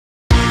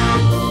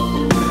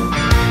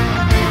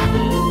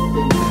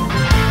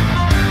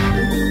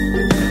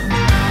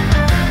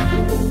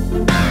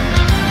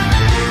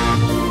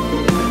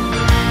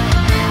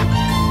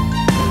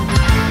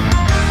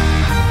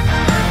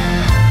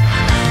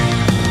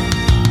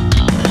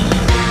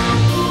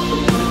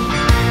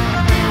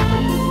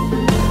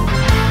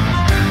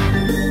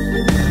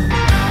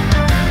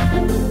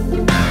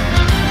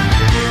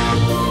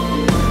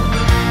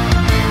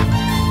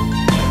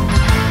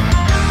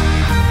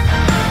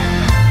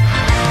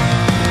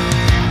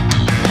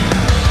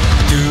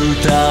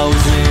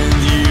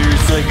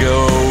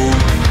ago,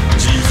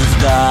 Jesus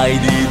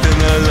died, eaten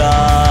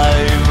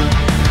alive.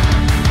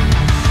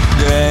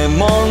 The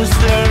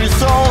monster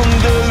is on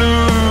the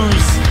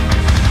loose,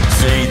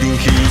 Satan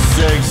his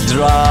sex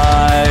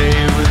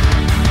drive.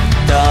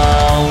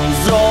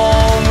 Towns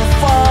on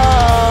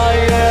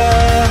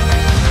fire,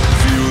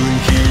 fueling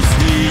his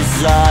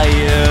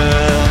desire.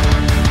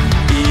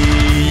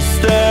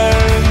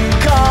 Eastern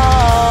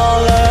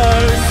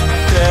colors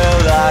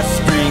tell us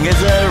spring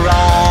has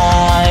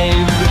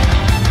arrived.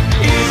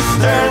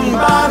 Eastern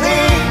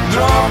bunny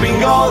dropping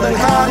golden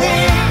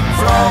honey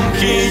from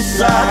his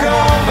sack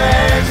of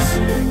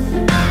eggs.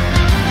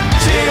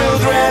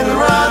 Children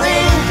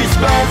running, his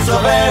pants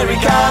are very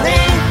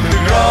cunning to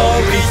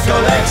grow his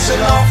collection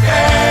of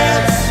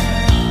heads.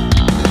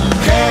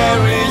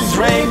 Hair is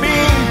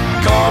raping,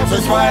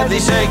 corpses wildly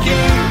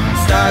shaking,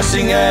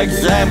 stashing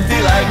eggs empty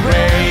like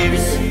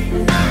graves.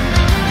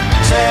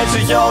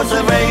 Church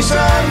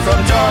observation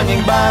from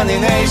joining Bunny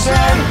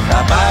Nation,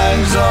 a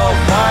bunch of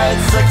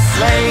white sex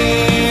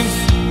slaves.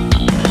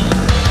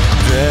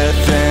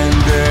 Death and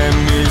the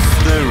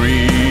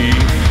mystery,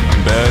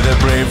 better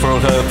pray for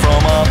her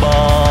from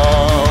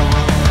above.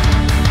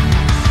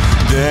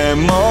 The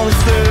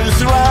monsters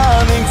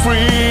running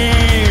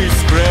free,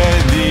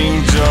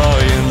 spreading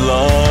joy and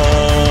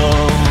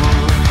love.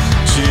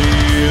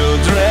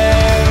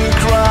 Children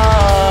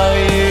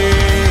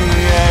crying,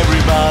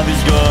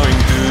 everybody's going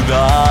to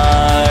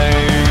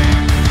die.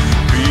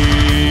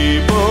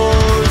 People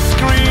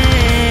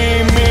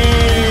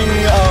screaming,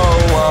 oh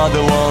what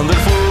a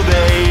wonderful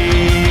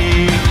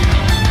day.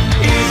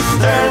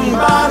 Eastern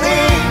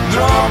bunny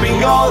dropping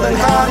golden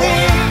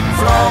honey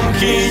from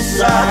his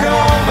sack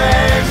of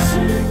eggs.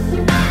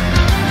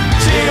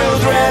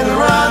 Children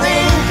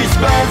running, his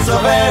pants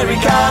are very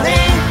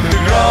cunning to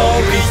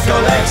grow his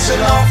collection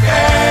of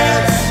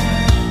heads.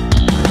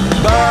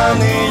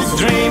 Bunny's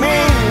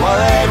dreaming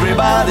while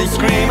everybody's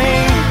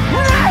screaming,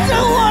 I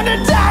don't wanna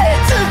die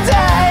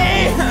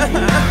today.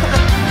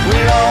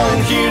 We're all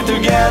in here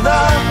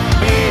together,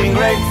 being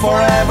great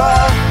forever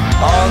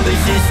on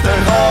this Easter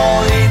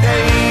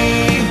holiday.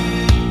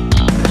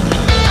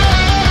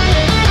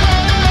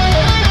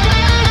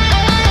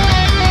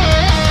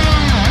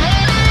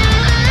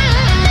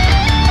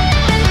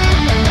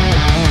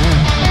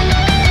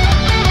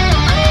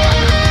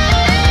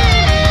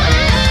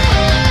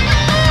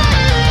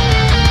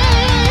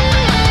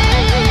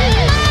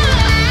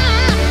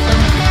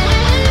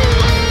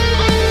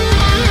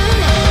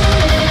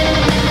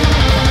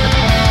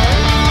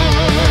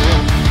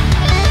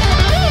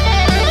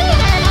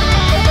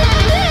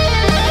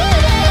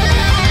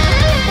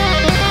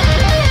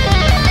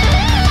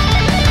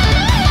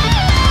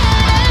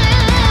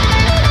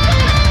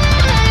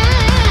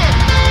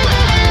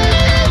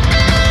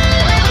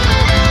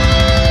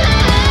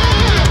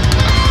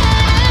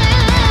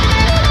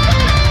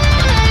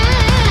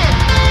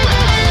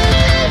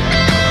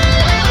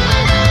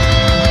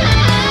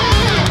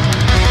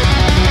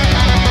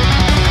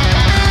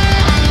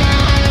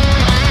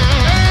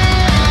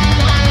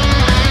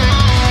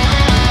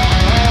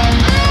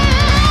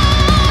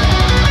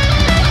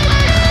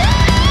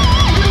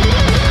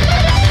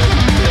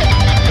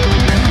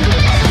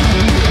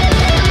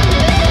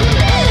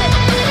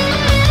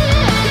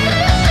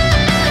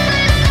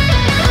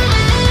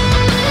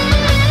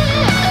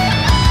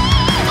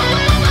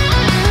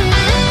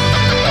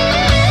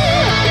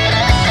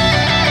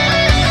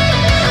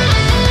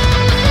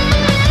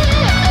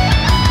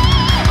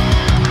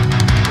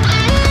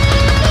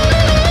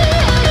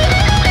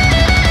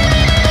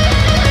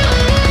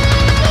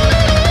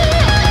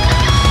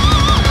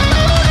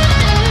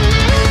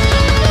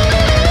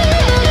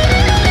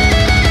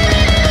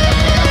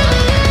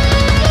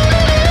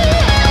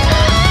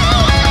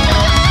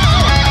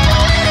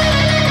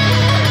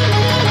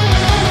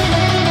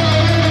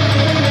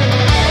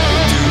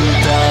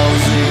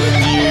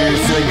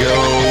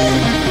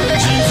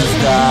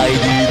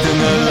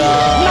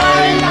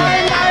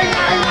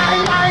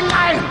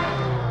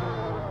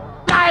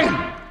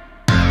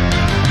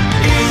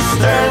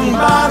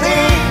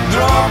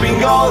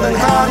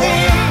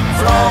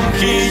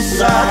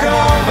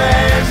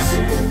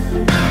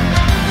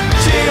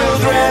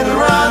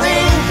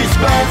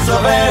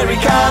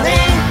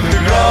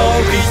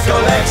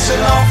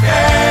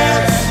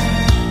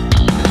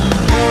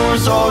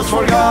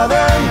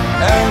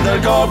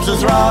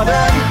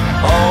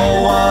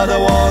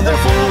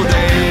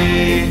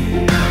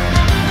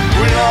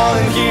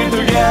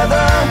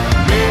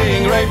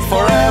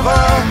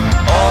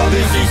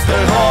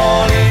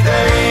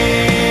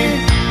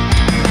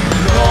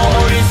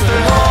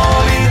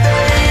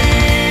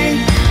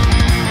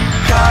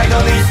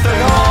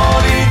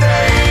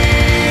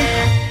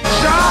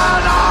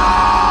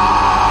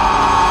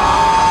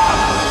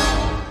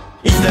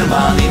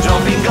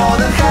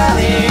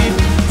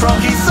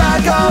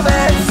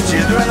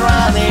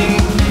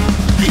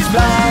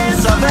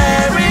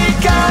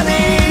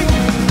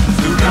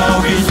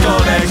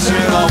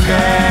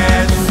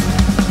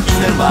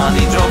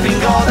 Bunny dropping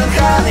golden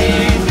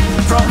honey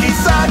from his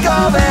sack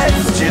of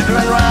eggs.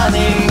 Children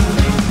running,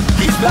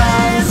 his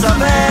blind.